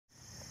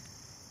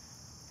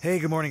Hey,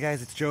 good morning,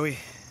 guys. It's Joey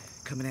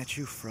coming at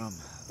you from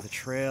the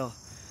trail.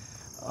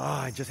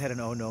 I just had an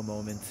oh no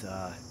moment.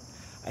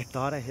 I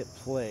thought I hit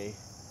play.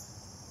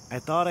 I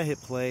thought I hit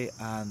play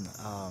on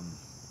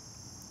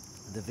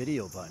the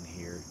video button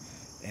here,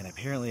 and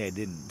apparently I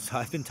didn't. So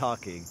I've been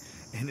talking,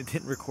 and it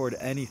didn't record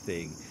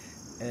anything.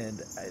 And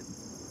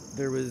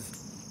there was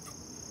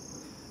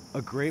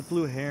a great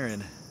blue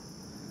heron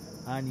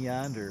on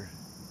yonder,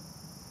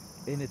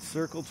 and it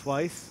circled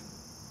twice.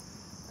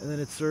 And then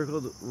it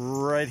circled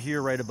right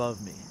here, right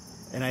above me.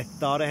 And I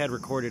thought I had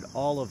recorded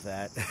all of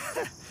that.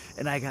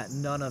 And I got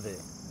none of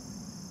it.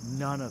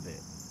 None of it.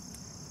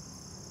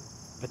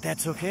 But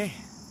that's okay.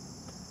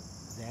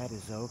 That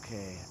is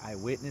okay. I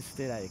witnessed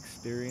it. I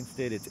experienced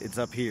it. It's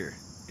up here.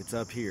 It's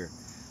up here.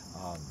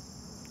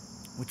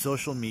 With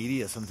social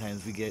media,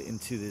 sometimes we get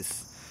into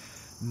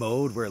this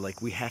mode where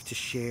like we have to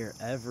share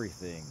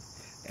everything.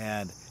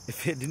 And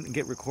if it didn't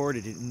get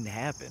recorded, it didn't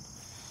happen.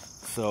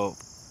 So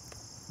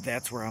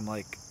that's where I'm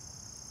like,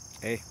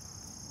 hey,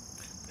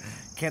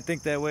 can't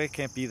think that way,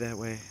 can't be that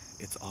way.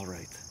 It's all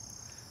right.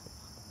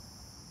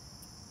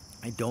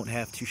 I don't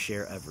have to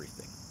share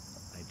everything.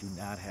 I do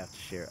not have to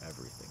share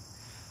everything.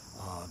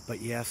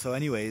 But yeah, so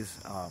anyways,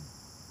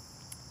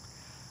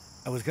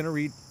 I was going to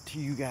read to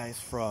you guys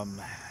from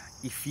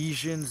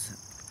Ephesians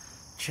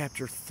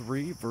chapter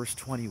 3, verse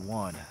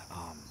 21.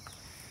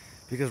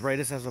 Because right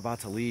as I was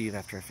about to leave,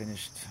 after I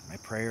finished my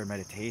prayer and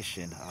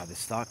meditation,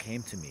 this thought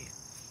came to me.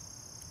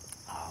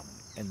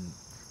 And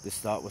this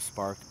thought was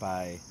sparked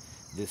by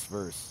this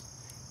verse.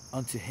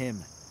 Unto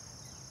him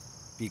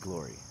be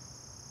glory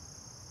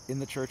in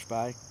the church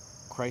by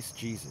Christ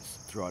Jesus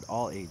throughout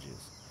all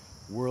ages,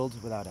 world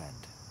without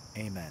end.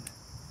 Amen.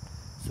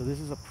 So this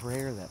is a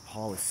prayer that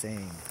Paul is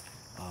saying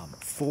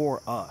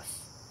for us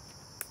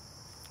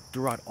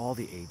throughout all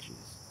the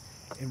ages.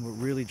 And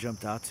what really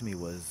jumped out to me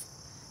was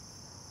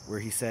where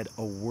he said,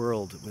 a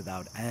world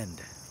without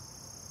end.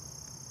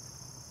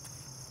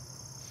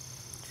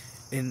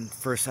 And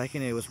for a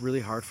second, it was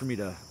really hard for me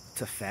to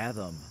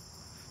fathom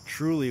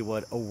truly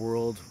what a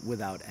world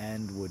without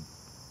end would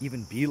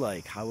even be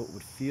like, how it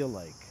would feel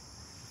like.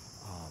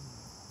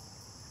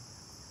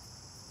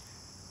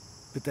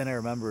 But then I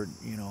remembered,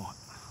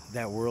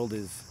 that world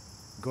is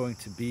going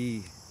to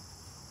be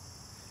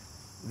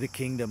the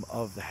kingdom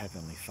of the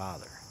Heavenly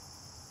Father.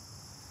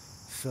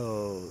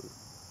 So,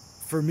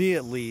 for me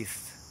at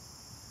least,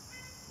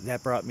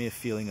 that brought me a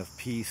feeling of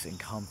peace and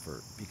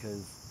comfort,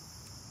 because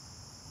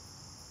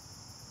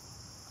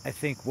I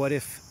think, what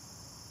if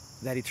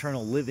that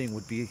eternal living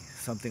would be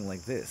something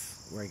like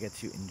this, where I get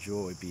to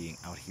enjoy being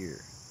out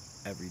here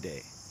every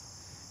day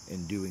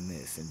and doing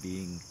this and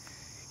being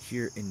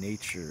here in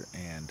nature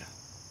and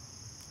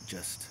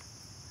just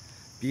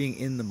being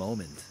in the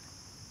moment.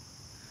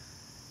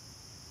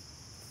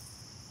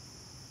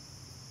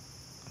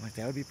 I'm like,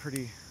 that would be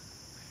pretty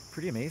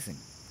amazing.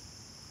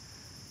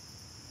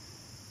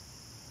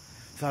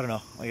 So I don't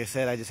know. Like I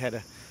said, I just had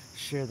to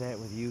share that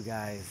with you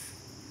guys.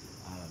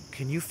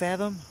 Can you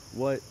fathom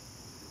what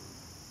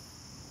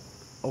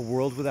a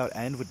world without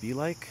end would be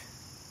like?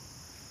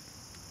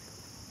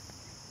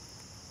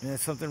 And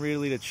it's something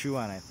really to chew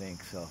on, I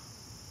think. So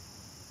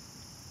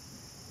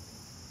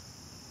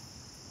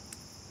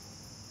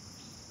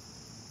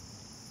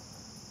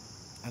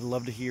I'd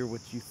love to hear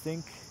what you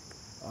think.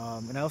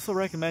 And I also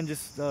recommend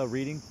just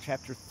reading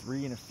chapter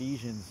 3 in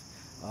Ephesians.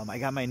 I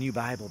got my new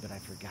Bible, but I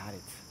forgot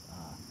it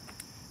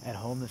at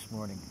home this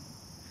morning.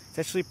 It's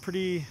actually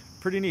pretty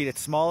neat.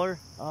 It's smaller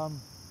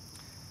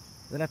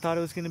than I thought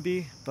it was going to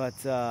be, but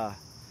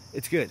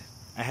it's good.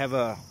 I have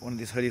one of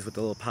these hoodies with a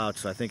little pouch,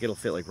 so I think it'll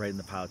fit like right in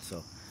the pouch,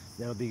 so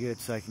that'll be good,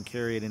 so I can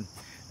carry it and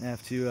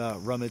have to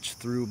rummage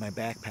through my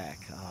backpack.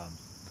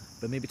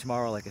 But maybe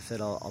tomorrow, like I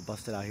said, I'll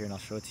bust it out here and I'll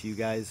show it to you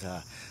guys.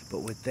 But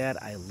with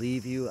that, I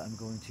leave you. I'm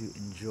going to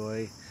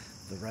enjoy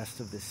the rest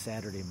of this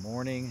Saturday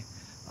morning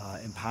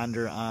and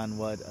ponder on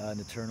what an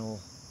eternal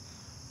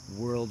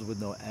world with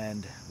no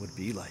end would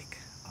be like.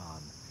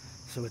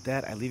 So with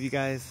that, I leave you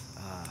guys.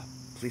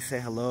 Please say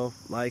hello,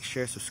 like,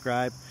 share,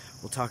 subscribe.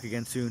 We'll talk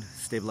again soon.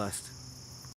 Stay blessed.